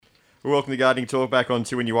Welcome to Gardening Talk back on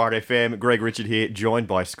 2NUR FM. Greg Richard here, joined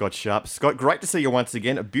by Scott Sharp. Scott, great to see you once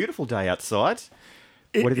again. A beautiful day outside.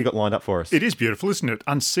 What have you got lined up for us? It is beautiful, isn't it?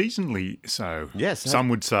 Unseasonably so. Yes. Some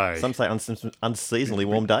would say. Some say unseasonably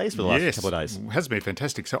warm days for the last couple of days. It has been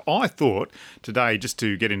fantastic. So I thought today, just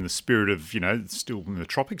to get in the spirit of, still in the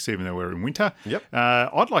tropics, even though we're in winter,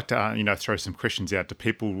 I'd like to, throw some questions out to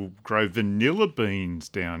people who grow vanilla beans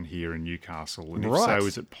down here in Newcastle. And if so,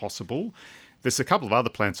 is it possible? There's a couple of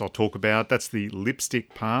other plants I'll talk about. That's the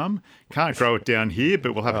lipstick palm. Can't grow it down here,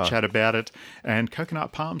 but we'll have a chat about it. And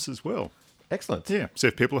coconut palms as well. Excellent. Yeah, so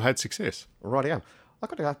if people have had success. Rightio. I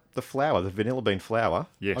got to ask the flower, the vanilla bean flower.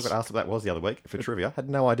 Yes. I got asked what that was the other week for trivia.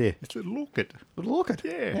 Had no idea. It's a little orchid. Little orchid.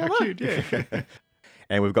 Yeah, how cute, yeah.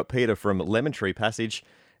 And we've got Peter from Lemon Tree Passage,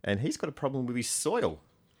 and he's got a problem with his soil.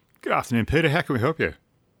 Good afternoon, Peter. How can we help you?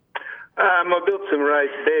 I built some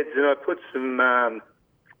raised beds and I put some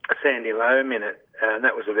sandy loam in it, and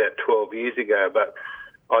that was about 12 years ago. But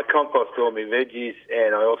I compost all my veggies,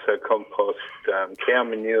 and I also compost cow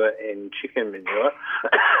manure and chicken manure,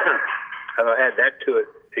 and I add that to it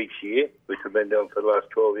each year, which I've been doing for the last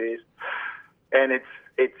 12 years. And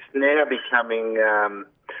it's now becoming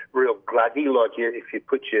real gluggy. Like if you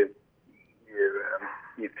put your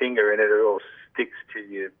finger in it, it all sticks to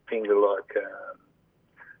your finger like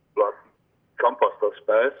compost, I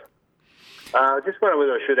suppose. I just wonder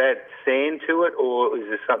whether I should add sand to it, or is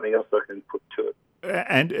there something else I can put to it?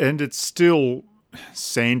 And it's still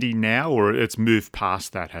sandy now, or it's moved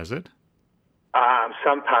past that, has it?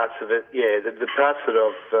 Some parts of it, yeah. The parts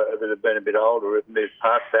that have been a bit older have moved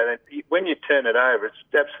past that. And when you turn it over, it's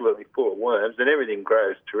absolutely full of worms, and everything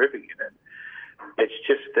grows terrific in it. It's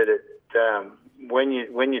just that when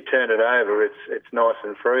you turn it over, it's nice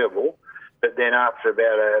and friable. But then after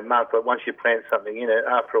about a month, once you plant something in it,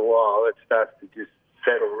 after a while, it starts to just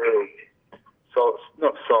settle real solid,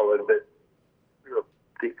 not solid, but real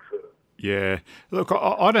thick sort of. Yeah. Look,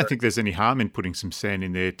 I don't think there's any harm in putting some sand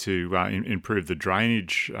in there to improve the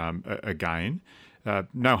drainage again.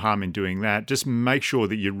 No harm in doing that. Just make sure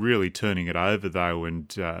that you're really turning it over, though,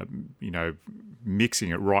 and, mixing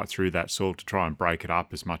it right through that soil to try and break it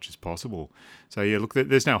up as much as possible. So, yeah, look,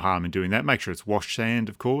 there's no harm in doing that. Make sure it's washed sand,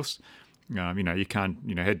 of course. You can't,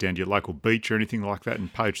 head down to your local beach or anything like that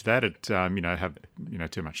and poach that. It, have,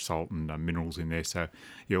 too much salt and minerals in there. So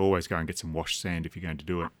you always go and get some washed sand if you're going to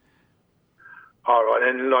do it. All right,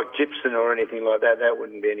 and like gypsum or anything like that, that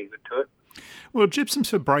wouldn't be any good to it? Well, gypsum's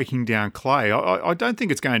for breaking down clay. I don't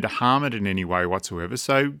think it's going to harm it in any way whatsoever.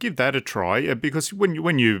 So give that a try, because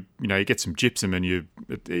when you get some gypsum and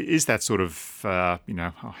it is that sort of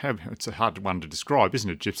it's a hard one to describe, isn't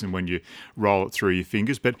it? Gypsum when you roll it through your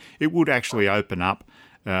fingers, but it would actually open up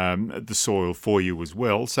the soil for you as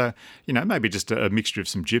well. So, maybe just a mixture of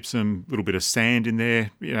some gypsum, a little bit of sand in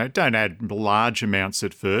there. Don't add large amounts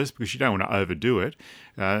at first because you don't want to overdo it.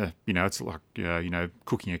 It's like,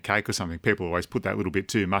 cooking a cake or something. People always put that little bit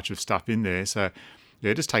too much of stuff in there. So,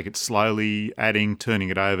 yeah, just take it slowly, turning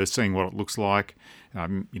it over, seeing what it looks like.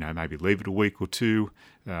 Maybe leave it a week or two,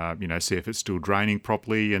 see if it's still draining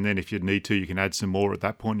properly. And then if you need to, you can add some more at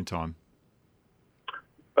that point in time.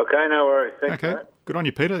 Okay, no worries. Thanks, okay, mate. Good on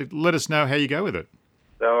you, Peter. Let us know how you go with it.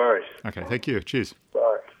 No worries. Okay, thank you. Cheers.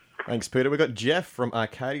 Bye. Thanks, Peter. We've got Jeff from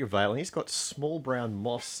Arcadia Vale, and he's got small brown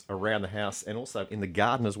moss around the house and also in the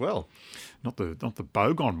garden as well. Not the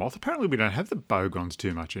bogon moth. Apparently we don't have the bogons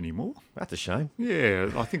too much anymore. That's a shame.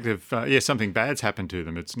 Yeah, I think they've something bad's happened to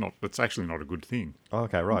them. It's actually not a good thing. Oh,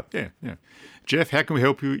 okay, right. Yeah. Jeff, how can we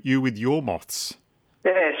help you with your moths?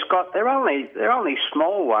 Yeah, Scott, they're only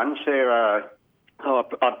small ones. They're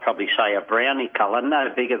I'd probably say a browny colour,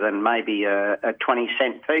 no bigger than maybe a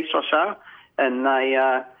 20-cent piece or so, and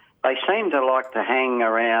they seem to like to hang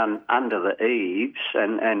around under the eaves,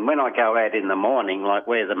 and when I go out in the morning, like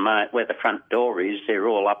where the front door is, they're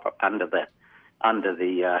all up under the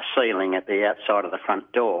ceiling at the outside of the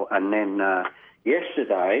front door. And then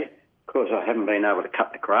yesterday, of course, I haven't been able to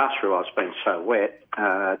cut the grass through. It's been so wet.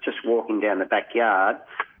 Just walking down the backyard,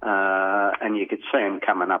 and you could see them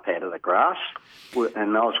coming up out of the grass.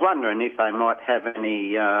 And I was wondering if they might have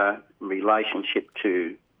any relationship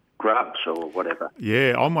to grubs or whatever.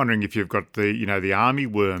 Yeah, I'm wondering if you've got the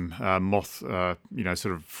armyworm moth,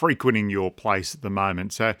 sort of frequenting your place at the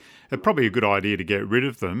moment. So it's probably a good idea to get rid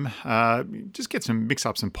of them. Just mix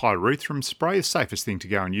up some pyrethrum spray, the safest thing to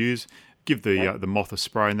go and use. Give the moth a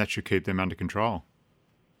spray, and that should keep them under control.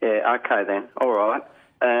 Yeah, okay then, all right.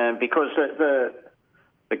 Because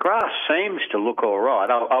the grass seems to look all right.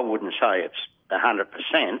 I wouldn't say it's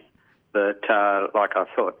 100%, but like I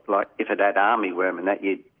thought, like if it had armyworm and that,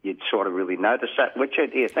 you'd sort of really notice that, would you,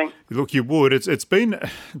 do you think? Look, you would. It's been,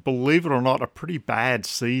 believe it or not, a pretty bad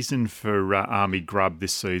season for army grub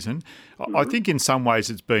this season. I think in some ways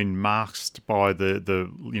it's been masked by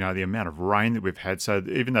the amount of rain that we've had. So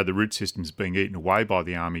even though the root system's being eaten away by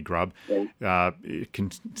the army grub, it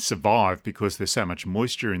can survive because there's so much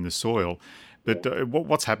moisture in the soil. But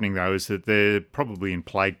what's happening, though, is that they're probably in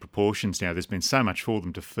plague proportions now. There's been so much for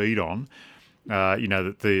them to feed on,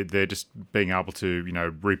 that they're just being able to,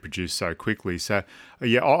 reproduce so quickly. So,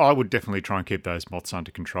 I would definitely try and keep those moths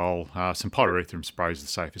under control. Some pyrethrum spray is the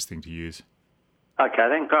safest thing to use. Okay,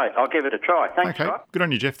 then, great. I'll give it a try. Thanks, okay, Scott. Good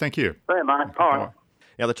on you, Jeff. Thank you. See you, mate. All right.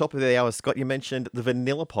 Now, the top of the hour, Scott, you mentioned the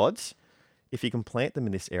vanilla pods, if you can plant them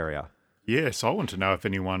in this area. Yes, I want to know if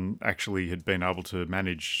anyone actually had been able to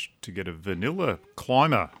manage to get a vanilla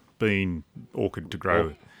climber bean orchid to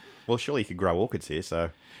grow. Well, surely you could grow orchids here,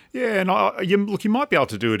 so... Yeah, and you might be able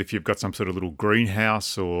to do it if you've got some sort of little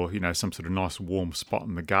greenhouse or, some sort of nice warm spot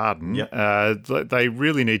in the garden. Yep. They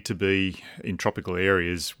really need to be in tropical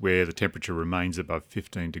areas where the temperature remains above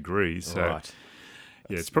 15 degrees. So, right.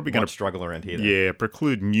 Yeah, it's probably going to struggle around here. Then. Yeah,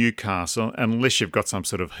 preclude Newcastle unless you've got some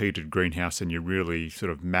sort of heated greenhouse and you're really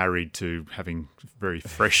sort of married to having very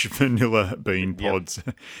fresh vanilla bean pods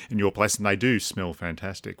in your place. And they do smell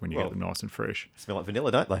fantastic when you get them nice and fresh. Smell like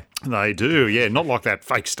vanilla, don't they? They do, yeah. Not like that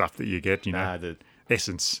fake stuff that you get, the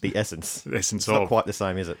essence. The essence. The essence it's of. not quite the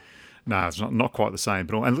same, is it? No, it's not quite the same,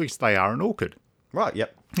 but at least they are an orchid. Right,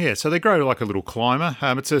 yep. Yeah, so they grow like a little climber.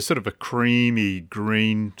 It's a sort of a creamy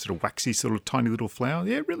green, sort of waxy, sort of tiny little flower.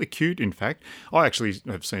 Yeah, really cute, in fact. I actually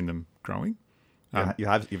have seen them growing. You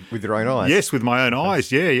have with your own eyes? Yes, with my own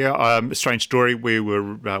eyes, yeah. A strange story, we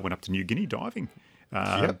went up to New Guinea diving.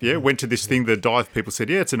 Went to this thing, the dive people said,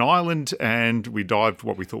 it's an island, and we dived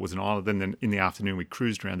what we thought was an island. Then in the afternoon, we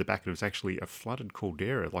cruised around the back, and it was actually a flooded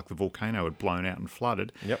caldera, like the volcano had blown out and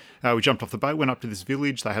flooded. Yep. We jumped off the boat, went up to this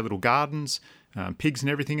village. They had little gardens, pigs and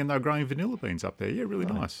everything, and they were growing vanilla beans up there. Yeah, really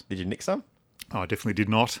nice. Did you nick some? Oh, I definitely did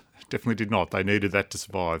not. Definitely did not. They needed that to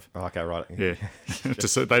survive. Oh, okay, right. Yeah.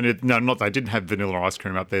 They didn't have vanilla ice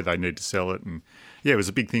cream up there. They need to sell it. And yeah, it was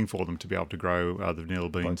a big thing for them to be able to grow the vanilla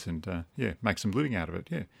beans and make some living out of it.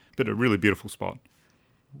 Yeah. But a really beautiful spot.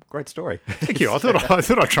 Great story. Thank you. I thought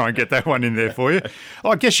I'd try and get that one in there for you.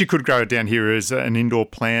 I guess you could grow it down here as an indoor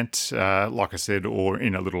plant, like I said, or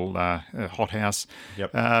in a little hothouse.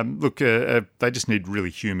 Yep. They just need really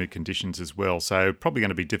humid conditions as well. So probably going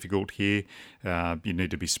to be difficult here. You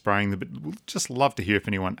need to be spraying them. But we'd just love to hear if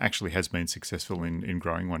anyone actually has been successful in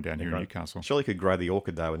growing one down here in Newcastle. Surely you could grow the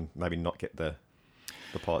orchid, though, and maybe not get the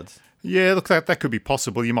pods. Yeah, look, that could be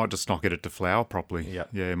possible. You might just not get it to flower properly. Yep.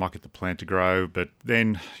 Yeah, you might get the plant to grow, but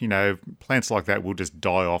then, plants like that will just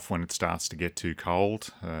die off when it starts to get too cold.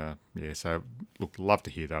 So, look, love to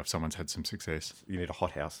hear, though, if someone's had some success. You need a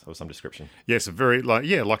hothouse of some description. Yes,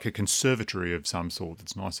 like a conservatory of some sort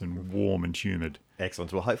that's nice and warm and humid.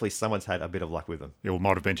 Excellent. Well, hopefully someone's had a bit of luck with them. Yeah, or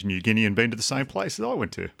might have been to New Guinea and been to the same place that I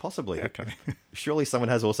went to. Possibly. Okay. Surely someone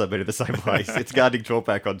has also been to the same place. It's Gardening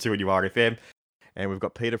Talkback on 2NURFM. And we've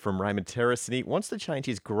got Peter from Raymond Terrace, and he wants to change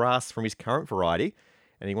his grass from his current variety,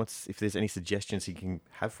 and he wants, if there's any suggestions he can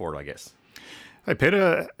have for it, I guess. Hey,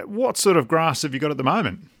 Peter, what sort of grass have you got at the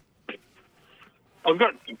moment? I've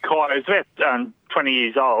got it's about 20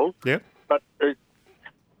 years old. Yep. But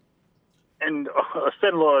and I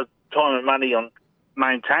spend a lot of time and money on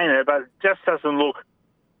maintaining it, but it just doesn't look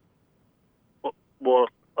what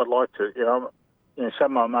I'd like to.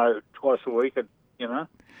 Some I mow twice a week,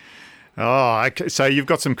 Oh, okay. So you've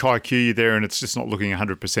got some kikuyu there and it's just not looking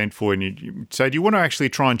 100% for you. So do you want to actually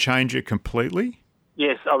try and change it completely?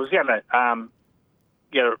 Yes, I was going to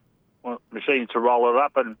get a machine to roll it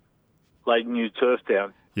up and lay new turf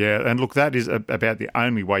down. Yeah, and look, that is about the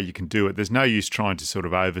only way you can do it. There's no use trying to sort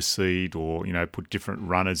of overseed or, put different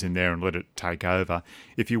runners in there and let it take over.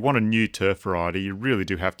 If you want a new turf variety, you really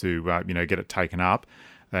do have to, get it taken up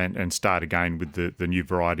and start again with the new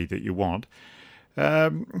variety that you want.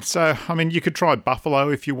 You could try buffalo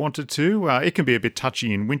if you wanted to. It can be a bit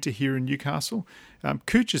touchy in winter here in Newcastle.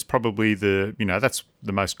 Cooch is probably that's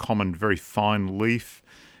the most common, very fine leaf,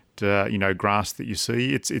 grass that you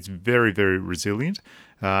see. It's very, very resilient,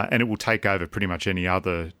 and it will take over pretty much any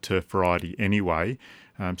other turf variety anyway.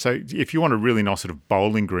 So if you want a really nice sort of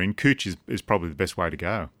bowling green, Cooch is probably the best way to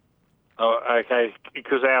go. Oh, okay,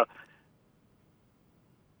 because our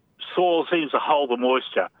soil seems to hold the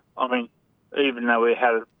moisture. Even though we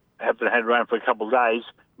haven't had rain for a couple of days,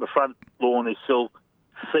 the front lawn is still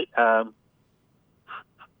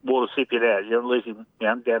water seeping out. Leaking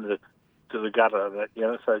down to the gutter of it.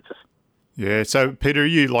 So it's just. Yeah. So Peter, are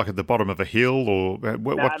you like at the bottom of a hill or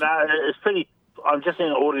what? No, it's pretty. I'm just in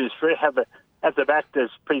an ordinary street. At the back,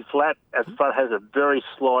 there's pretty flat. At the front, has a very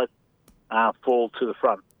slight fall to the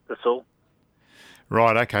front. That's all.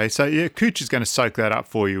 Right, okay. So, yeah, Cooch is going to soak that up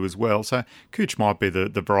for you as well. So, Cooch might be the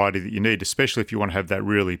variety that you need, especially if you want to have that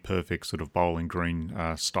really perfect sort of bowling green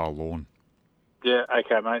style lawn. Yeah,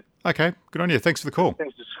 okay, mate. Okay, good on you. Thanks for the call.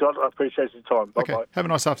 Thanks, Scott. I appreciate your time. Bye-bye. Okay, have a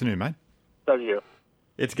nice afternoon, mate. Love you.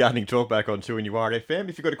 It's Gardening Talk back on 2NUR FM.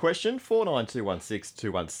 If you've got a question,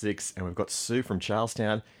 49216216. And we've got Sue from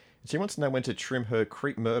Charlestown. She wants to know when to trim her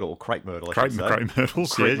crepe myrtle, I should say. Crepe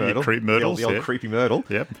myrtles, yeah, your crepe myrtles. The old creepy myrtle.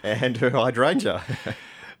 Yep. And her hydrangea.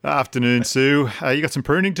 Afternoon, Sue. You got some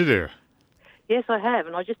pruning to do? Yes, I have,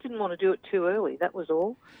 and I just didn't want to do it too early. That was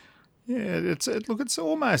all. Yeah, it's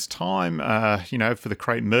almost time, for the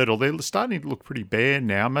crepe myrtle. They're starting to look pretty bare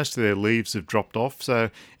now. Most of their leaves have dropped off.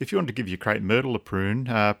 So if you want to give your crepe myrtle a prune,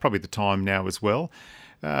 probably the time now as well.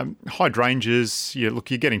 Hydrangeas, you're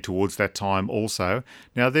getting towards that time also.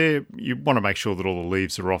 Now, you want to make sure that all the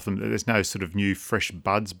leaves are off them. There's no sort of new fresh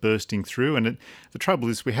buds bursting through. And the trouble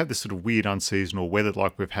is we have this sort of weird unseasonal weather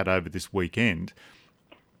like we've had over this weekend.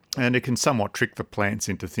 And it can somewhat trick the plants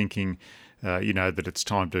into thinking, that it's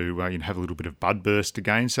time to have a little bit of bud burst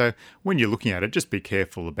again. So when you're looking at it, just be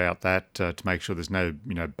careful about that to make sure there's no,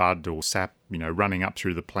 bud or sap, running up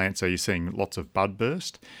through the plant. So you're seeing lots of bud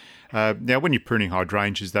burst. Now, when you're pruning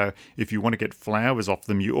hydrangeas, though, if you want to get flowers off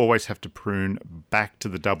them, you always have to prune back to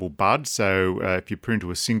the double bud. So if you prune to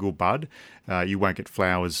a single bud, you won't get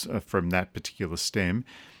flowers from that particular stem.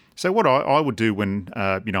 So what I would do when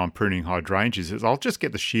I'm pruning hydrangeas is I'll just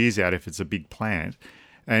get the shears out if it's a big plant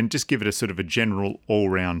and just give it a sort of a general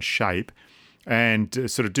all-round shape and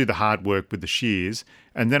sort of do the hard work with the shears,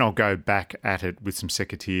 and then I'll go back at it with some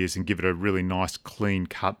secateurs and give it a really nice clean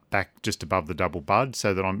cut back just above the double bud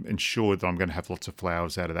so that I'm ensured that I'm going to have lots of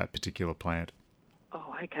flowers out of that particular plant.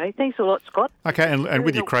 Oh, okay. Thanks a lot, Scott. Okay, and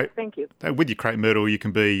with your crepe, thank you. With your crepe myrtle, you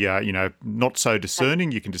can be, not so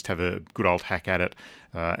discerning. You can just have a good old hack at it,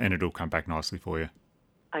 and it'll come back nicely for you.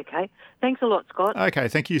 Okay. Thanks a lot, Scott. Okay,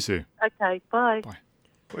 thank you, Sue. Okay, bye. Bye.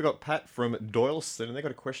 We've got Pat from Doyleston, and they've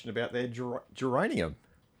got a question about their geranium.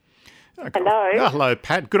 Okay. Hello. Oh, hello,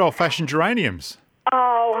 Pat. Good old-fashioned geraniums.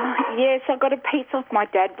 Oh, yes, I got a piece off my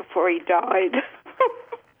dad before he died.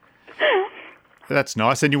 That's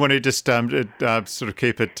nice. And you want to just sort of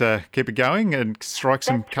keep it going and strike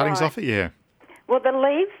some cuttings off it? Yeah. Well, the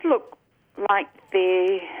leaves look like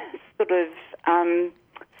they're sort of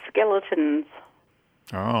skeletons.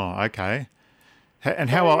 Oh, okay.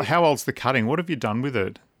 And how old's the cutting? What have you done with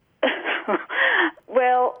it?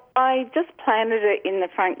 Well, I just planted it in the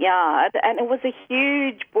front yard, and it was a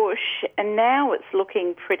huge bush, and now it's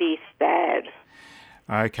looking pretty sad.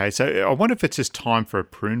 Okay, so I wonder if it's just time for a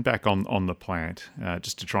prune back on the plant,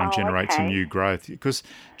 just to try and generate some new growth. Because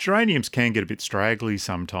geraniums can get a bit straggly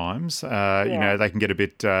sometimes. They can get a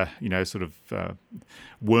bit, sort of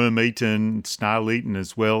worm-eaten, snail-eaten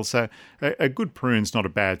as well. So a good prune's not a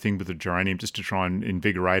bad thing with a geranium, just to try and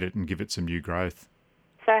invigorate it and give it some new growth.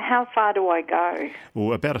 So how far do I go?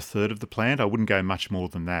 Well, about a third of the plant. I wouldn't go much more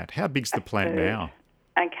than that. How big's the plant now?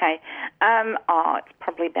 Okay. It's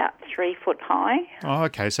probably about 3 foot high. Oh,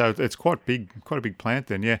 okay. So it's quite a big plant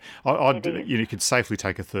then. Yeah, you could safely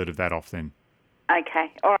take a third of that off then.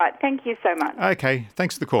 Okay. All right. Thank you so much. Okay.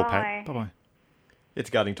 Thanks for the call, Bye. Pat. Bye bye.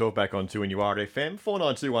 It's Gardening Talk back on 2NUR FM,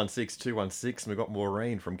 49216216. And we've got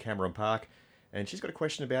Maureen from Cameron Park, and she's got a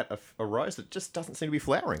question about a rose that just doesn't seem to be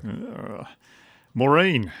flowering.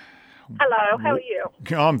 Maureen. Hello. How are you?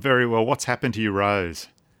 I'm very well. What's happened to your rose?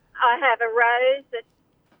 I have a rose that's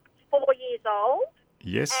 4 years old.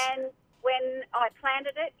 Yes. And when I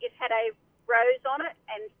planted it, it had a rose on it,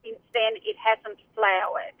 and since then it hasn't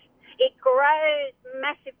flowered. It grows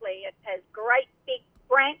massively. It has great big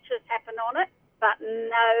branches happen on it, but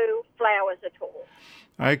no flowers at all.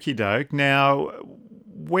 Okie doke. Now,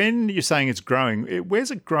 when you're saying it's growing, where's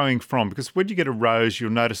it growing from? Because when you get a rose,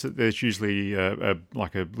 you'll notice that there's usually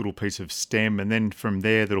like a little piece of stem, and then from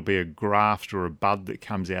there there'll be a graft or a bud that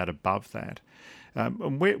comes out above that.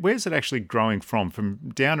 And where's it actually growing from?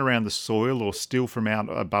 From down around the soil, or still from out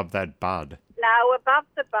above that bud? No, above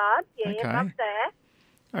the bud. Yeah, Okay. above that.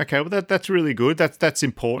 Okay, well that's really good. That's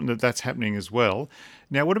important that's happening as well.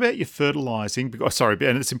 Now, what about your fertilising?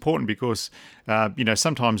 And it's important because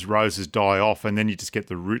sometimes roses die off, and then you just get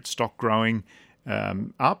the rootstock growing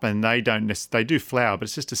up, and they do flower, but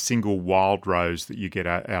it's just a single wild rose that you get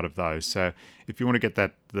out of those. So if you want to get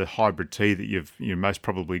the hybrid tea that you've most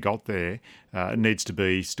probably got there, it needs to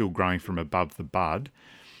be still growing from above the bud.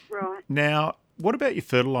 Right. Now, what about your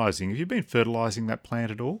fertilising? Have you been fertilising that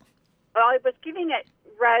plant at all? I was giving it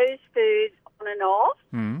rose food on and off,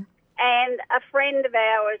 and And a friend of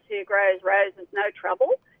ours who grows roses, no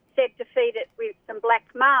trouble, said to feed it with some black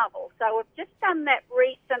marble. So we've just done that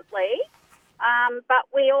recently, but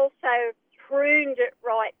we also pruned it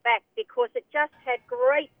right back because it just had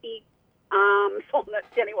great big arms on it.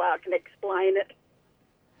 The only way I can explain it.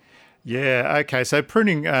 Yeah, okay. So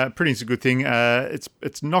pruning's a good thing.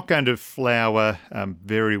 It's not going to flower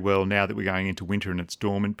very well now that we're going into winter and its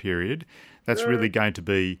dormant period. That's really going to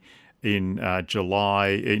be in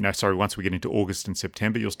July. Once we get into August and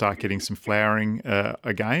September, you'll start getting some flowering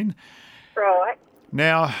again. Right.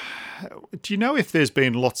 Now, do you know if there's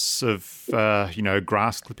been lots of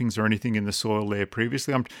grass clippings or anything in the soil there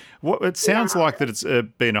previously? It sounds like that it's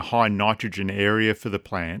been a high nitrogen area for the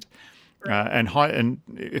plant. And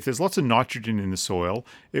if there's lots of nitrogen in the soil,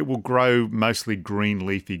 it will grow mostly green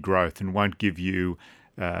leafy growth and won't give you,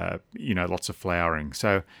 lots of flowering.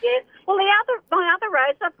 So yes. Well, my other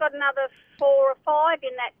rose, I've got another 4 or 5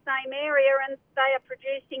 in that same area, and they are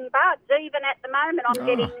producing buds. Even at the moment,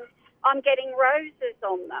 I'm getting roses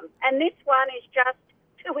on them, and this one is just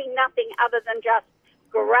doing nothing other than just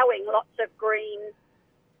growing lots of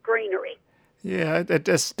greenery. Yeah, it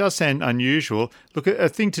does sound unusual. Look, a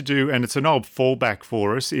thing to do, and it's an old fallback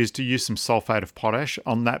for us, is to use some sulphate of potash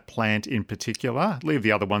on that plant in particular. Leave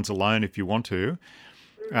the other ones alone if you want to.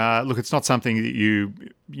 Look, it's not something that you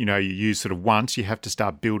use sort of once. You have to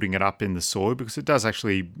start building it up in the soil because it does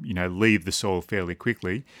actually, leave the soil fairly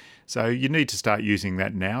quickly. So you need to start using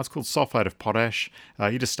that now. It's called sulphate of potash.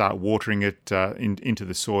 You just start watering it into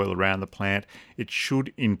the soil around the plant. It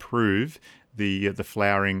should improve the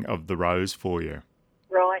flowering of the rose for you.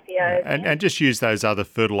 Right, yeah. And just use those other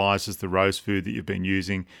fertilisers, the rose food that you've been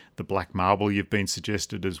using, the black marble you've been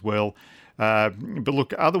suggested as well. But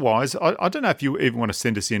look, otherwise, I don't know if you even want to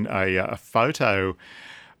send us in a photo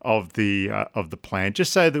of the plant,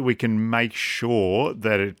 just so that we can make sure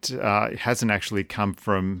that it hasn't actually come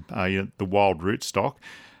from the wild rootstock.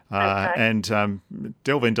 Okay. And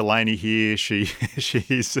Delvin Delaney here,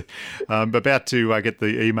 she's about to get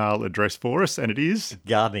the email address for us, and it is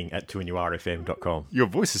gardening@2NURFM.com. Your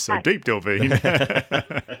voice is so deep, Delvin. Okay,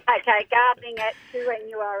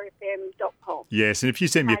 gardening@2NURFM.com. Yes, and if you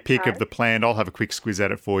send me a pic of the plant, I'll have a quick squiz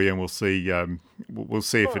at it for you, and we'll see. We'll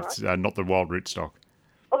see if it's not the wild rootstock.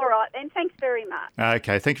 All right, then. Thanks very much.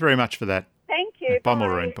 Okay, thank you very much for that. Thank you. Bye,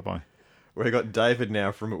 Maureen. Bye-bye. We've got David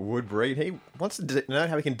now from Woodbury. He wants to know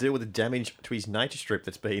how he can deal with the damage to his nature strip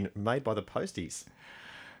that's been made by the posties.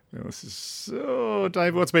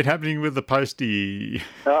 David, what's been happening with the postie?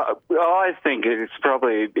 I think it's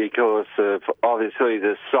probably because of, obviously,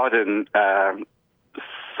 the sodden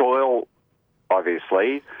soil,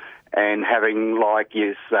 obviously, and having, like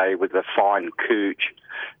you say, with the fine cooch,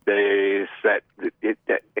 there's that,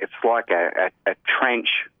 it's like a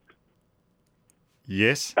trench.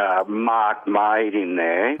 Yes. Mark made in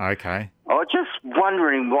there. Okay. I was just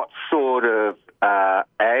wondering what sort of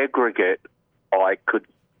aggregate I could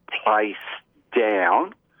place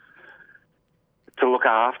down to look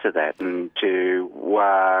after that and to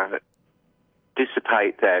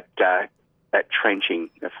dissipate that trenching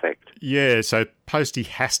effect. Yeah, so postie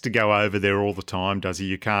has to go over there all the time, does he?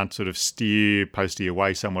 You can't sort of steer postie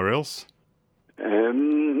away somewhere else?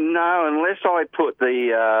 No, unless I put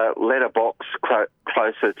the letterbox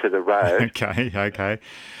closer to the road. Okay.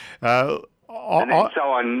 And then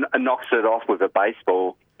someone knocks it off with a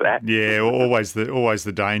baseball bat. Yeah, always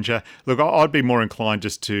the danger. Look, I'd be more inclined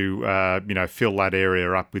just to fill that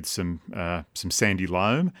area up with some sandy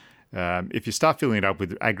loam. If you start filling it up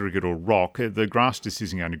with aggregate or rock, the grass just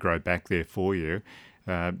isn't going to grow back there for you.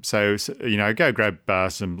 So go grab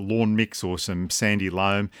some lawn mix or some sandy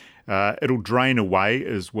loam. It'll drain away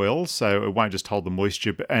as well, so it won't just hold the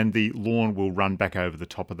moisture, and the lawn will run back over the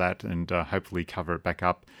top of that and hopefully cover it back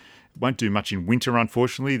up. It won't do much in winter,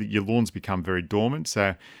 unfortunately. Your lawns become very dormant,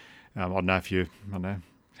 so I don't know if you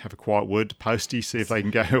have a quiet word to postie, see if they can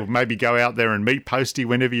go, or maybe go out there and meet postie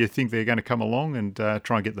whenever you think they're going to come along, and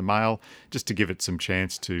try and get the male, just to give it some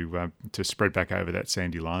chance to spread back over that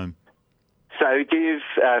sandy loam. So do you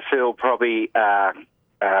feel probably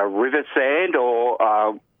river sand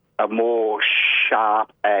or a more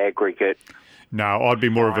sharp aggregate? No, I'd be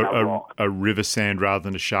more of a river sand rather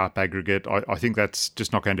than a sharp aggregate. I think that's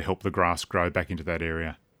just not going to help the grass grow back into that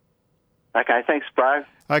area. Okay, thanks, bro.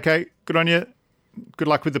 Okay, good on you. Good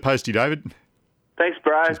luck with the postie, David. Thanks,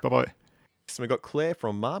 bro. Cheers, bye-bye. So we've got Claire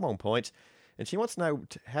from Marmont Point, and she wants to know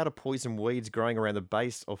how to poison weeds growing around the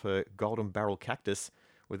base of her golden barrel cactus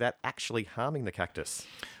without actually harming the cactus?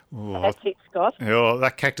 Oh, That's it, Scott. oh,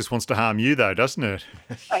 that cactus wants to harm you, though, doesn't it?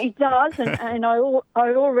 It does, and I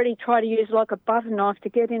already try to use like a butter knife to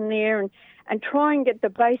get in there and try and get the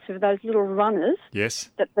base of those little runners Yes.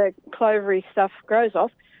 that the clovery stuff grows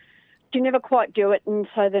off. You never quite do it, and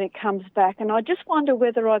so then it comes back. And I just wonder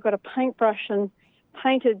whether I got a paintbrush and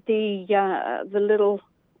painted the little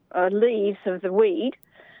leaves of the weed,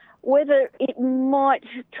 whether it might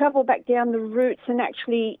travel back down the roots and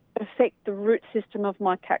actually affect the root system of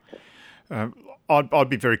my cactus. I'd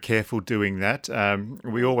be very careful doing that.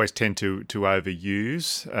 We always tend to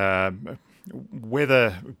overuse.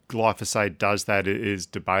 Whether glyphosate does that is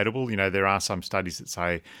debatable. You know, there are some studies that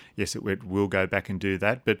say, yes, it will go back and do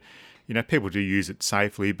that. But, you know, people do use it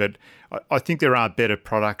safely. But I think there are better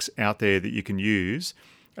products out there that you can use.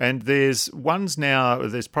 And there's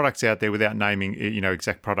products out there without naming, you know,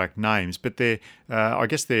 exact product names, but I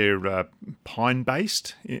guess they're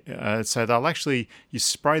pine-based. So they'll actually, you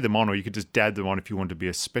spray them on, or you could just dab them on if you want to be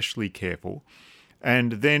especially careful.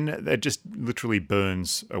 And then it just literally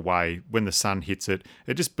burns away. When the sun hits it,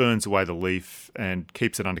 it just burns away the leaf and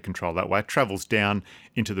keeps it under control that way. It travels down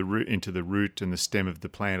into the root and the stem of the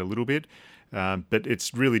plant a little bit. But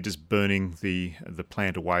it's really just burning the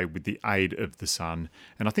plant away with the aid of the sun.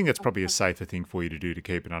 And I think that's probably a safer thing for you to do to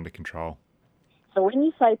keep it under control. So when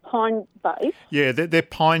you say pine-based... Yeah, they're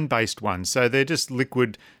pine-based ones. So they're just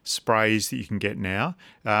liquid sprays that you can get now.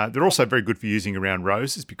 They're also very good for using around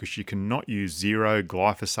roses because you cannot use zero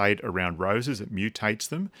glyphosate around roses. It mutates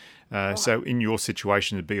them. So in your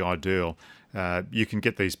situation, it'd be ideal. You can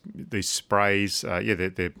get these sprays.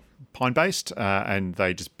 They're pine-based, and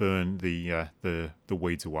they just burn the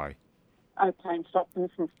weeds away. Okay, and stop them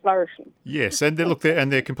from flourishing. Yes, and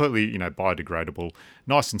they're completely, you know, biodegradable,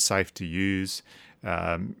 nice and safe to use,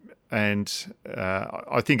 and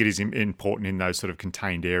I think it is important in those sort of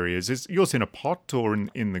contained areas. Is yours in a pot or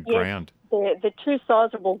in the ground? They're two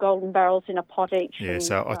sizable golden barrels in a pot each. Yeah,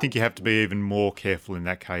 so I think you have to be even more careful in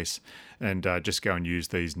that case, and just go and use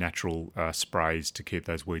these natural sprays to keep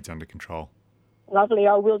those weeds under control. Lovely,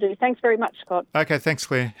 I will do. Thanks very much, Scott. Okay, thanks,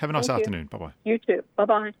 Claire. Have a nice Thank you. afternoon. Bye-bye. You too.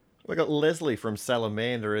 Bye-bye. We've got Leslie from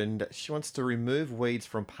Salamander, and she wants to remove weeds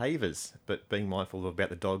from pavers, but being mindful about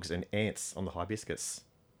the dogs and ants on the hibiscus.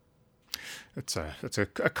 It's a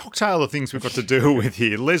cocktail of things we've got to deal with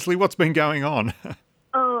here. Leslie, what's been going on?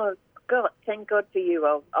 Oh, God, thank God for you.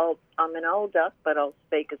 I'm an old duck, but I'll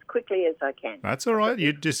speak as quickly as I can. That's all right.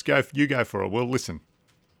 You go for it. We'll listen.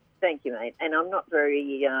 Thank you, mate. And I'm not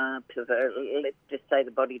very, let's just say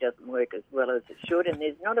the body doesn't work as well as it should, and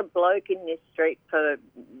there's not a bloke in this street for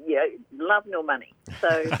love nor money. So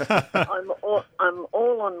I'm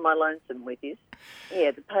all on my lonesome with this.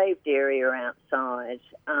 Yeah, the paved area outside,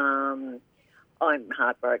 I'm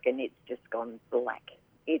heartbroken. It's just gone black.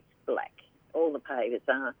 It's black. All the pavers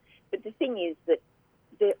are. But the thing is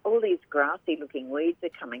that all these grassy-looking weeds are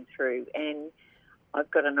coming through, and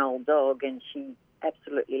I've got an old dog, and she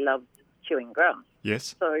absolutely loves chewing grass.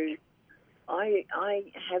 Yes. So I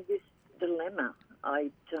have this dilemma.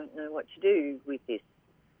 I don't know what to do with this.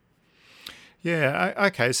 Yeah,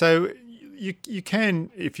 okay. So you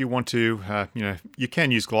can, if you want to, you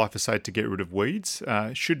can use glyphosate to get rid of weeds.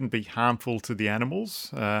 Shouldn't be harmful to the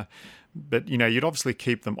animals. But, you know, you'd obviously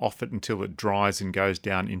keep them off it until it dries and goes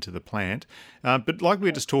down into the plant. But like we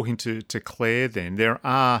were just talking to Claire then, there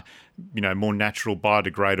are, you know, more natural,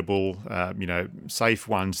 biodegradable, safe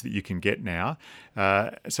ones that you can get now.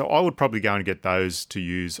 So I would probably go and get those to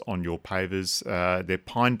use on your pavers. They're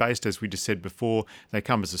pine-based, as we just said before. They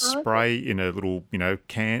come as a spray in a little,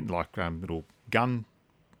 can, like little gun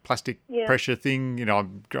plastic pressure thing. You know,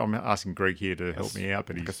 I'm asking Greg here to help me out,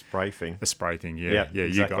 but he's a spray thing. A spray thing, yeah,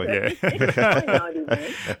 exactly. You got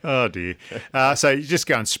Oh dear. So you just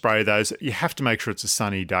go and spray those. You have to make sure it's a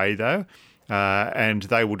sunny day though, and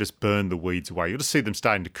they will just burn the weeds away. You'll just see them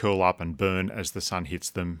starting to curl up and burn as the sun hits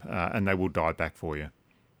them, and they will die back for you.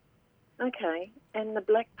 Okay. And the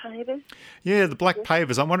black pavers? Yeah, the black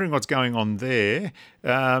pavers. I'm wondering what's going on there.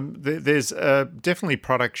 There's definitely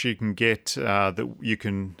products you can get that you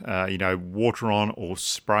can, water on or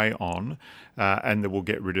spray on, and that will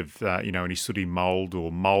get rid of, any sooty mould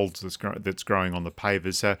or moulds that's growing on the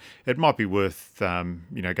pavers. So it might be worth, going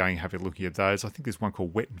and having a look at those. I think there's one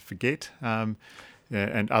called Wet and Forget.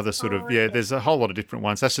 And other sort of, there's a whole lot of different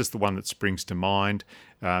ones. That's just the one that springs to mind.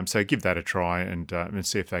 So give that a try and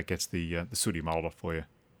see if that gets the sooty mould off for you.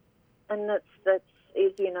 And that's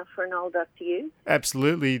easy enough for an old duck to use?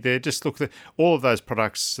 Absolutely. They're just all of those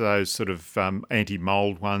products, those sort of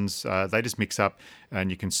anti-mould ones, they just mix up and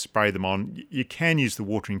you can spray them on. You can use the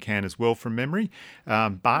watering can as well from memory,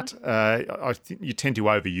 but I think you tend to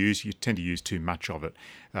overuse. You tend to use too much of it,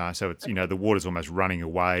 so it's the water's almost running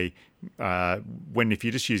away. If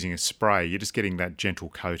you're just using a spray, you're just getting that gentle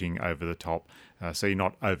coating over the top, so you're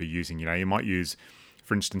not overusing. You might use,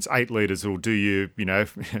 for instance, 8 litres will do you,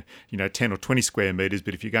 10 or 20 square metres,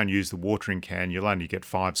 but if you go and use the watering can, you'll only get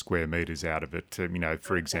 5 square metres out of it,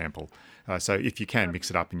 for example. So if you can mix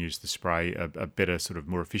it up and use the spray, a better sort of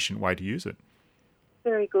more efficient way to use it.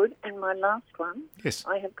 Very good. And my last one. Yes.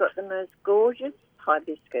 I have got the most gorgeous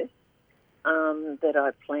hibiscus that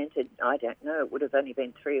I planted, I don't know, it would have only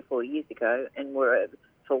been 3 or 4 years ago, and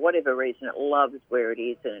for whatever reason it loves where it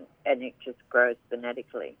is and it just grows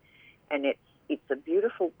fanatically. And it's a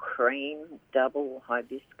beautiful cream double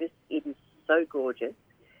hibiscus. It is so gorgeous.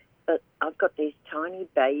 But I've got these tiny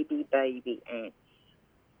baby ants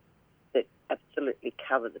that absolutely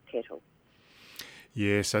cover the petals.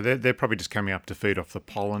 Yeah, so they're probably just coming up to feed off the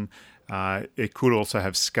pollen. It could also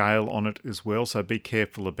have scale on it as well, so be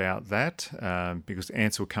careful about that because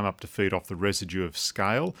ants will come up to feed off the residue of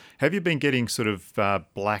scale. Have you been getting sort of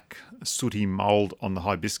black sooty mould on the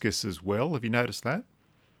hibiscus as well? Have you noticed that?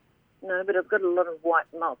 No, but I've got a lot of white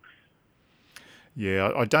moths.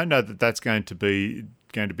 Yeah, I don't know that that's going to be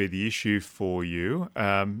the issue for you,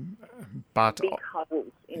 but big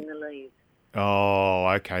holes in the leaves. Oh,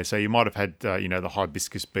 okay. So you might have had, the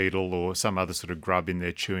hibiscus beetle or some other sort of grub in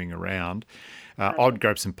there chewing around. I'd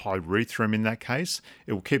grab some pyrethrum in that case.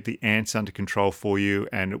 It will keep the ants under control for you,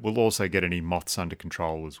 and it will also get any moths under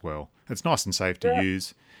control as well. It's nice and safe to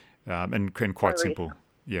use, and quite simple.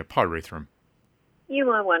 Yeah, pyrethrum. You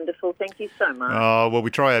are wonderful. Thank you so much. Oh, well,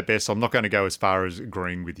 we try our best. I'm not going to go as far as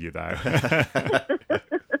agreeing with you, though.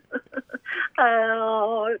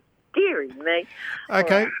 Oh, dearie me.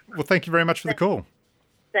 Okay. Well, thank you very much for the call.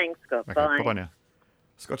 Thanks, Scott. Okay, Bye. bye-bye now.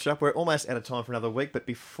 Scott Sharp, we're almost out of time for another week, but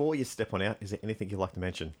before you step on out, is there anything you'd like to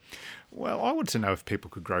mention? Well, I want to know if people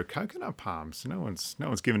could grow coconut palms. No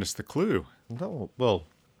one's given us the clue. No, well,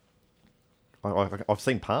 I've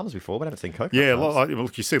seen palms before, but I haven't seen coconut palms. Yeah,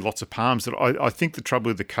 look, you see lots of palms. I think the trouble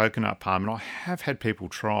with the coconut palm, and I have had people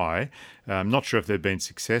try, I'm not sure if they've been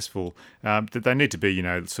successful, that they need to be,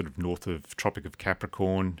 sort of north of Tropic of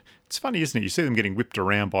Capricorn. It's funny, isn't it? You see them getting whipped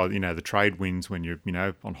around by, the trade winds when you're,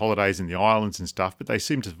 on holidays in the islands and stuff, but they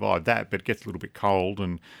seem to survive that, but it gets a little bit cold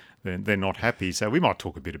and they're not happy. So we might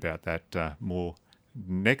talk a bit about that more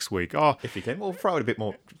next week. Oh, if you can, we'll throw it a bit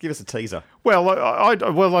more. Give us a teaser. Well,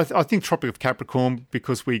 I think Tropic of Capricorn,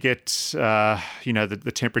 because we get,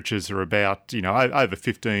 the temperatures are about, over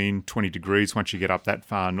 15, 20 degrees once you get up that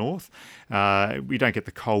far north. We don't get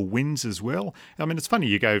the cold winds as well. I mean, it's funny,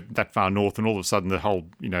 you go that far north and all of a sudden the whole,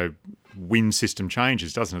 wind system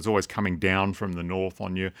changes, doesn't it? It's always coming down from the north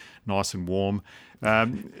on you, nice and warm.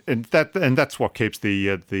 And that's what keeps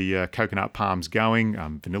the coconut palms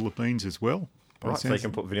going, vanilla beans as well. Right, so you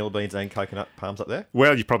can put vanilla beans and coconut palms up there?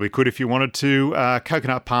 Well, you probably could if you wanted to.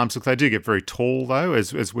 Coconut palms, look, they do get very tall, though,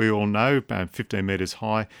 as we all know, 15 metres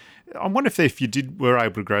high. I wonder if you were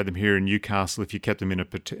able to grow them here in Newcastle, if you kept them in a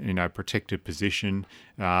protected position,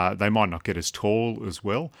 they might not get as tall as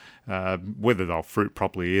well. Whether they'll fruit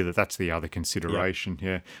properly either, that's the other consideration.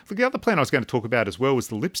 Yeah. Look, the other plant I was going to talk about as well was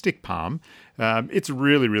the lipstick palm. It's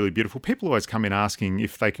really, really beautiful. People always come in asking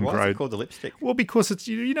if they can grow. Why is it called the lipstick? Well, because it's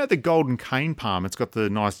the golden cane palm. It's got the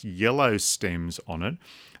nice yellow stems on it.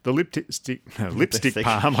 The lipstick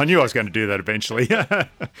palm, I knew I was going to do that eventually.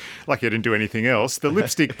 Lucky I didn't do anything else. The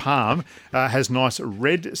lipstick palm has nice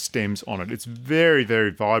red stems on it. It's very, very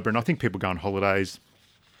vibrant. I think people go on holidays,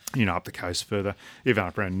 up the coast further, even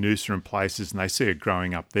up around Noosa and places, and they see it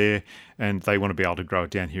growing up there, and they want to be able to grow it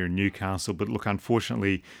down here in Newcastle. But look,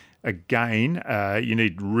 unfortunately, again, you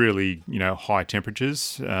need really, high temperatures,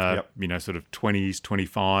 sort of 20s,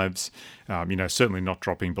 25s, certainly not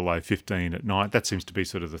dropping below 15 at night. That seems to be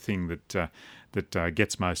sort of the thing that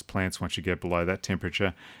gets most plants once you get below that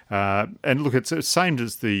temperature. And look, it's the same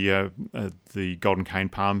as the golden cane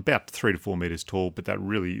palm, about 3 to 4 metres tall, but that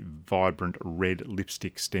really vibrant red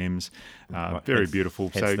lipstick stems, very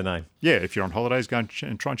beautiful. Hence the name. Yeah, if you're on holidays, go and try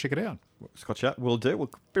and check it out. Scott Sharp, we'll do. A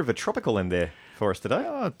bit of a tropical end there for us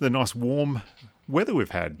today. The nice warm weather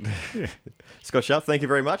we've had. Yeah. Scott Sharp, thank you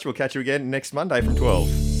very much. We'll catch you again next Monday from 12.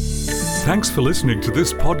 Thanks for listening to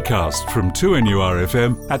this podcast from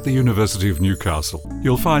 2NURFM at the University of Newcastle.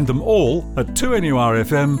 You'll find them all at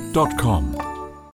 2NURFM.com.